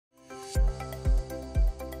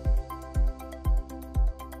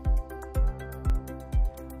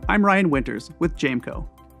I'm Ryan Winters with Jameco.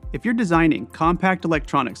 If you're designing compact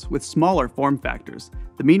electronics with smaller form factors,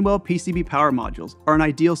 the Meanwell PCB power modules are an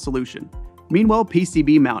ideal solution. Meanwell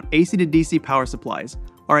PCB mount AC to DC power supplies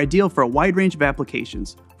are ideal for a wide range of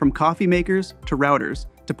applications, from coffee makers to routers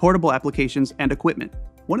to portable applications and equipment.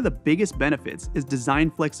 One of the biggest benefits is design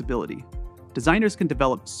flexibility. Designers can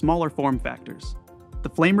develop smaller form factors. The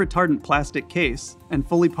flame-retardant plastic case and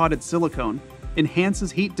fully potted silicone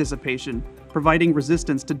enhances heat dissipation, providing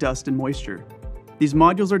resistance to dust and moisture. These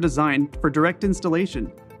modules are designed for direct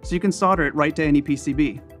installation, so you can solder it right to any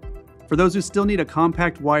PCB. For those who still need a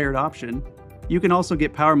compact wired option, you can also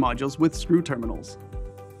get power modules with screw terminals.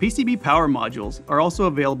 PCB power modules are also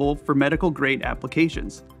available for medical-grade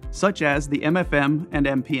applications, such as the MFM and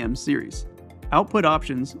MPM series. Output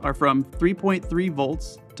options are from 3.3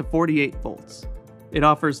 volts to 48 volts. It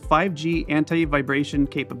offers 5G anti-vibration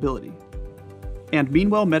capability. And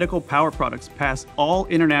Meanwell medical power products pass all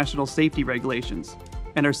international safety regulations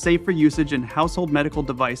and are safe for usage in household medical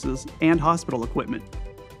devices and hospital equipment.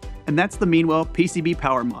 And that's the Meanwell PCB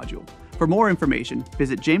power module. For more information,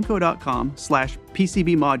 visit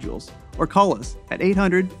jameco.com/PCB modules or call us at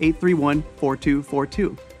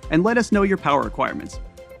 800-831-4242 and let us know your power requirements.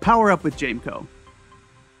 Power up with Jameco.